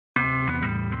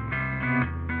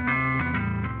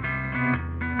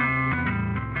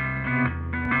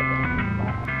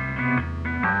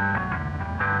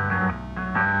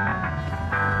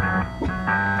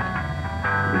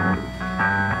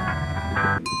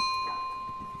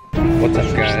What's up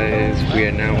guys? We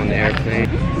are now on the airplane.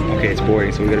 Okay, it's boring,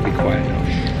 so we gotta be quiet now.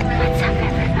 What's up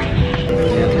everybody?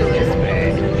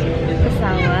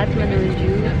 Pesawat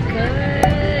menuju ke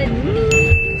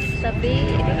Nice,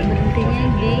 tapi berhentinya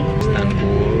di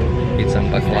Istanbul. Eat some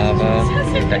baklava,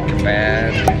 eat that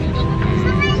kebab.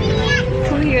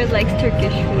 Who here likes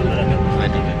Turkish food?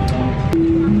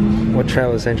 What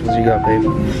travel essentials you got, babe?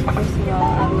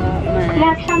 İyi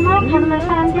akşamlar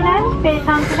hanımefendiler,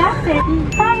 beyefendiler ve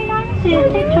sahiden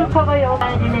siyasi Türk Hava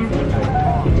Yolları'nın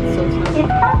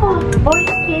İstanbul Boeing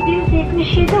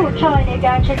 777 uçağıyla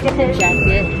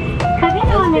gerçekleştirildi. Kabin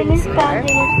önlemimiz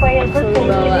bendeniz bayıldı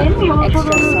sevgilim,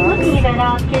 yolculuğunuzun iyi ve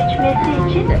rahat geçmesi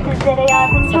için sizlere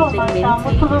yardımcı olmaktan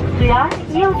mutluluk duyar.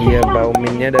 Iya, bau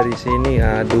minnya dari sini.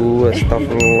 Aduh,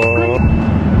 astagfirullah.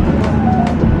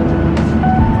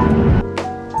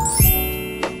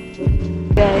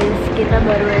 Guys, kita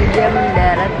baru aja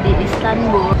mendarat di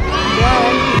Istanbul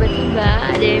dan tiba-tiba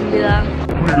ada yang bilang,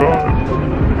 "Oh my god,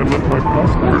 I left my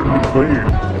passport in the plane."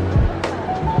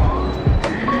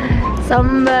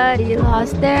 somebody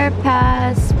lost their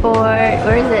passport.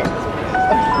 Where is it?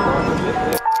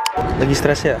 Lagi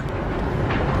stres ya?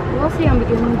 Lo sih yang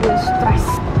bikin gue stres.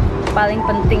 Paling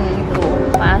penting itu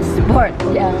pasport.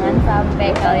 Jangan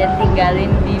sampai kalian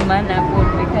tinggalin dimanapun,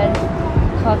 because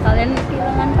kalau kalian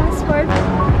kehilangan pasport,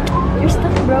 you're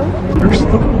stuck, bro. You're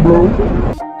stuck, bro.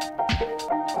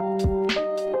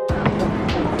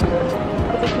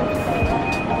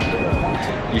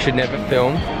 You should never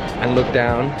film and look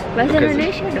down. Bahasa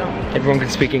Indonesia dong. Everyone can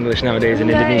speak English nowadays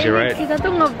in Enggak, Indonesia, ini right? Kita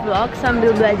tuh nge-vlog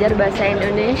sambil belajar bahasa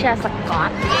Indonesia,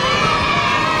 sekot.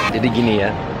 Jadi gini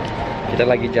ya, kita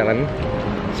lagi jalan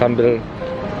sambil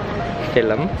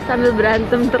film. Sambil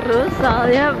berantem terus,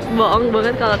 soalnya bohong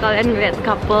banget kalau kalian ngeliat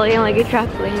couple yang lagi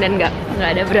traveling dan nggak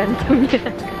ada berantemnya.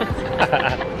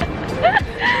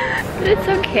 But it's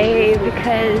okay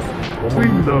because We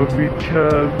love each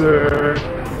other.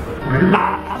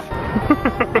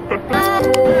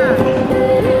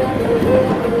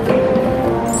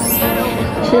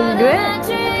 should we do it?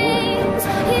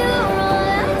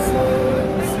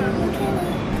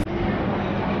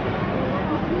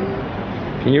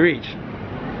 Can you reach?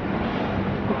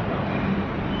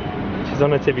 She's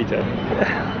on a tippy toe.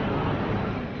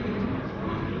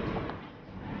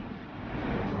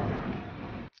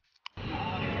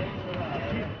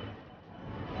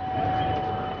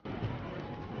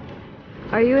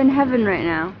 Are you in heaven right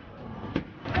now?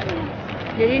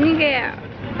 Jadi ini kayak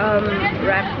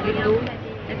rap gitu,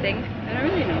 I think. I don't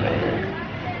really know what it is.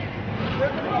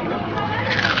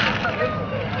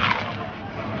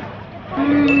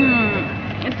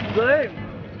 It's good.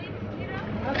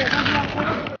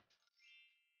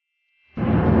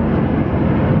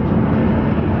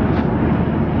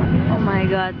 Oh my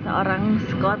god, seorang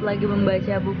Scott lagi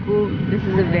membaca buku. This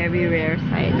is a very rare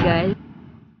sight, guys.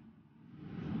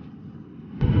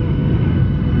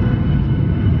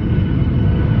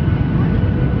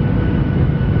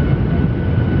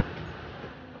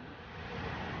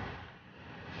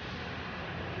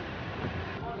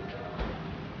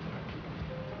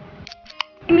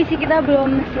 Misi kita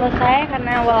belum selesai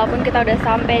karena walaupun kita udah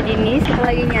sampai di Nice, kita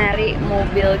lagi nyari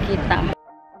mobil kita.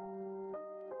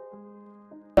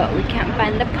 But we can't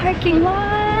find the parking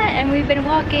lot, and we've been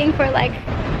walking for like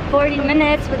 40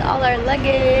 minutes with all our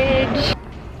luggage.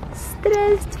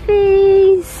 Stressed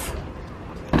face.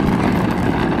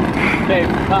 Babe,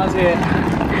 car's here.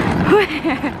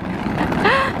 Where?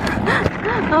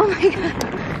 Oh my god.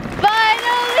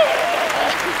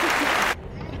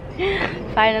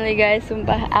 Finally guys,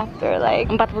 sumpah after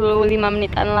like 45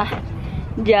 menitan lah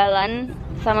jalan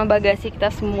sama bagasi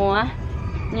kita semua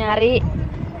nyari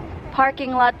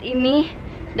parking lot ini,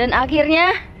 dan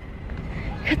akhirnya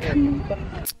ketemu.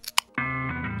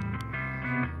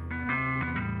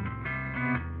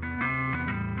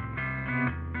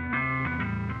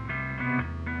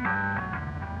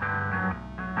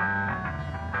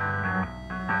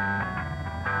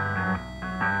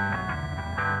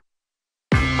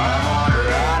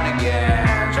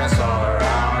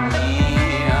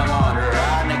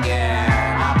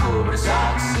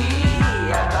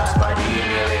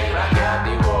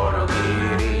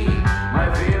 My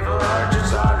favorite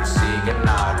artists are seeking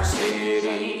out.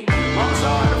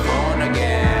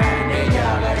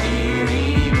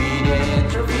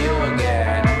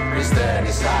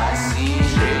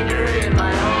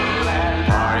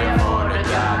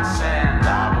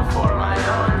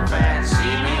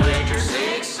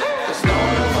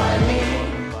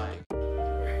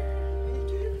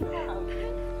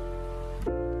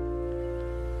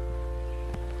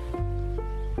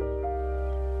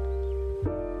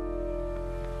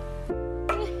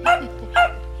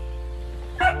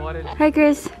 Hi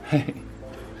Chris.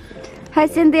 Hi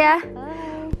Cynthia.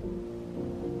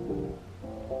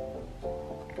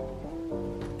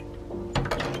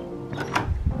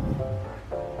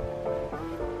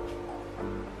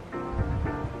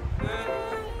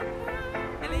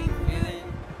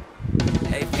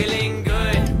 Hey, feeling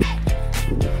good,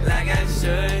 like I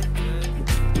should.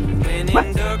 When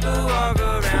in dark, walk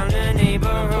around the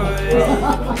neighborhood.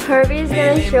 Herbie is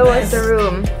gonna show us the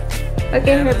room.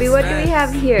 Okay, Herbie, what do we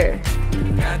have here?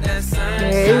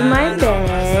 Here is my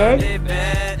bed.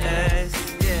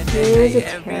 Here is a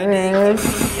terrace.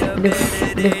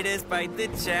 Despite the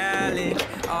challenge,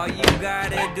 all you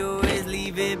gotta do is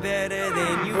leave it better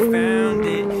than you found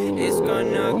it. It's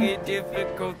gonna get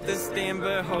difficult to stand,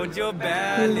 but hold your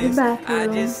balance. I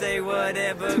just say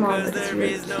whatever, cause there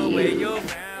is no way you're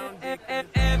found it.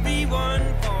 Everyone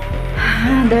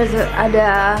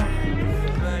Ada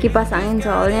kipas angin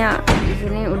soalnya di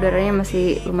sini udaranya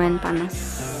masih lumayan panas.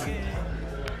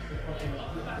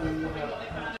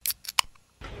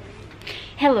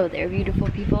 Hello there beautiful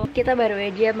people. Kita baru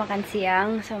aja makan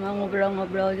siang sama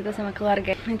ngobrol-ngobrol gitu sama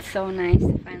keluarga. It's so nice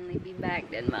to finally be back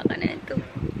dan makanannya itu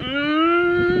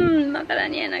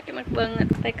makanannya enak banget,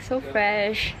 like so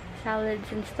fresh, salads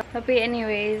and stuff. Tapi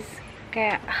anyways,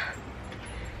 kayak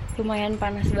lumayan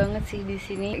panas banget sih di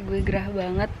sini. Gue gerah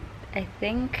banget. I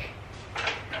think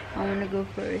I wanna go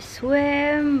for a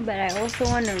swim, but I also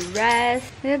wanna rest.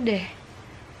 Lihat deh,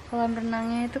 kolam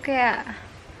renangnya itu kayak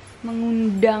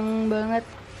mengundang banget.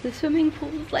 The swimming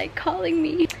pool is like calling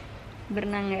me.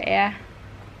 Berenang gak ya?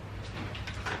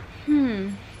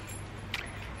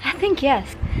 I think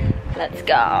yes. Let's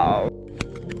go.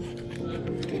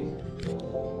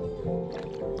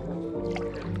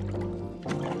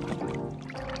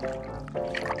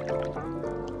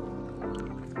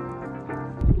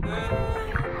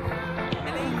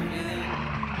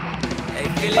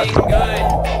 feeling good,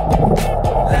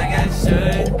 like I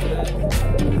should.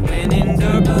 When in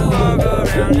dark, walk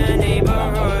around the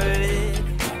neighborhood,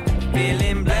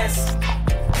 feeling blessed,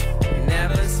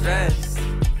 never stressed.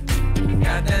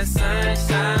 Got that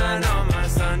sunshine on my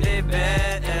Sunday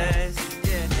best.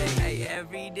 Yeah,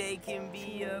 every day can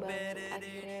be a better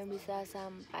day. Akhirnya bisa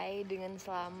sampai dengan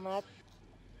selamat.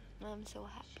 I'm so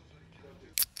happy.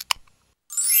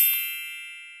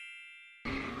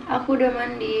 Aku udah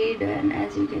mandi dan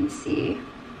as you can see,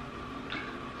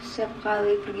 setiap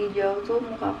kali pergi jauh tuh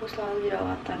muka aku selalu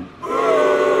jerawatan.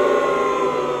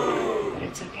 But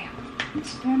it's okay,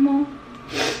 it's normal.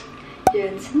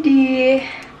 Jangan sedih,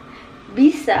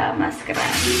 bisa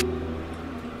maskeran.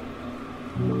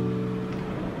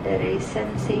 Dari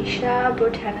Sensation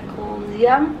Botanicals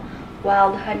yang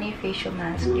Wild Honey Facial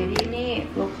Mask. Jadi ini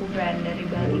local brand dari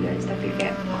Bali guys, tapi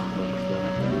kayak bagus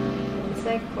banget. It's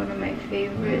like one of my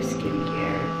favorite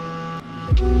skincare.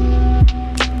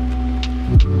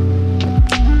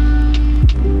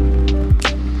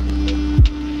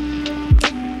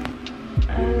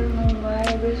 I don't know why,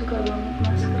 gue suka banget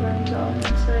maskeran soalnya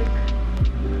it's like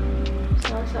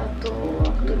salah satu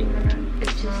waktu dimana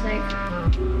it's just like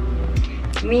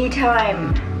me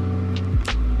time.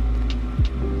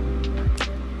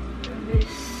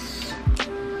 Habis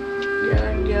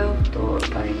jalan jauh tuh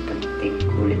paling penting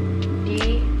kulit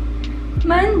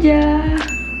manja.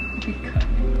 Oh my god.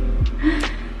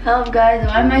 Help guys,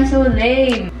 why am I so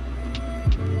lame?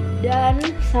 Dan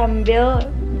sambil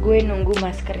gue nunggu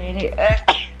maskernya ini,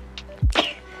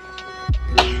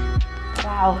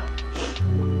 wow.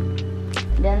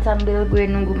 Dan sambil gue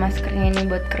nunggu maskernya ini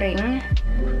buat kering,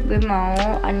 gue mau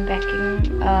unpacking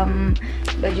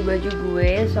baju-baju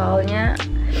gue. Soalnya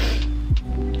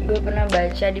gue pernah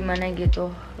baca di mana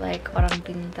gitu, like orang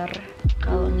pintar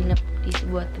kalau nginep di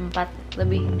sebuah tempat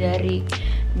lebih dari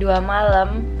 2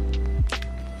 malam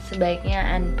sebaiknya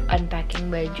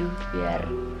unpacking baju biar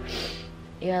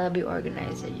ya lebih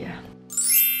organized aja.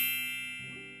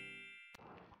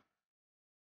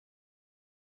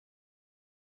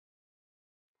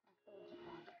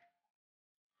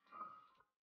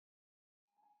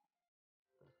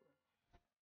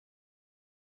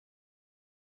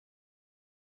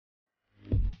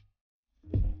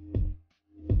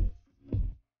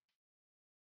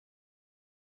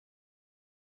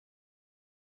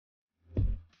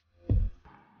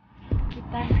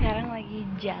 Kita sekarang lagi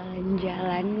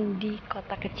jalan-jalan di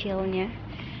kota kecilnya.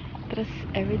 Terus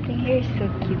everything here is so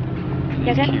cute,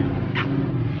 ya kan?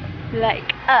 Like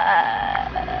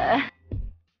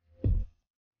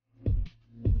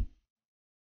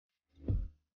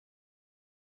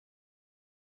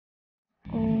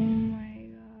oh my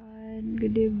god,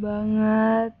 gede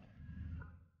banget.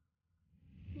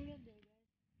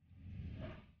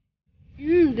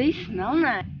 They smell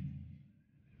nice.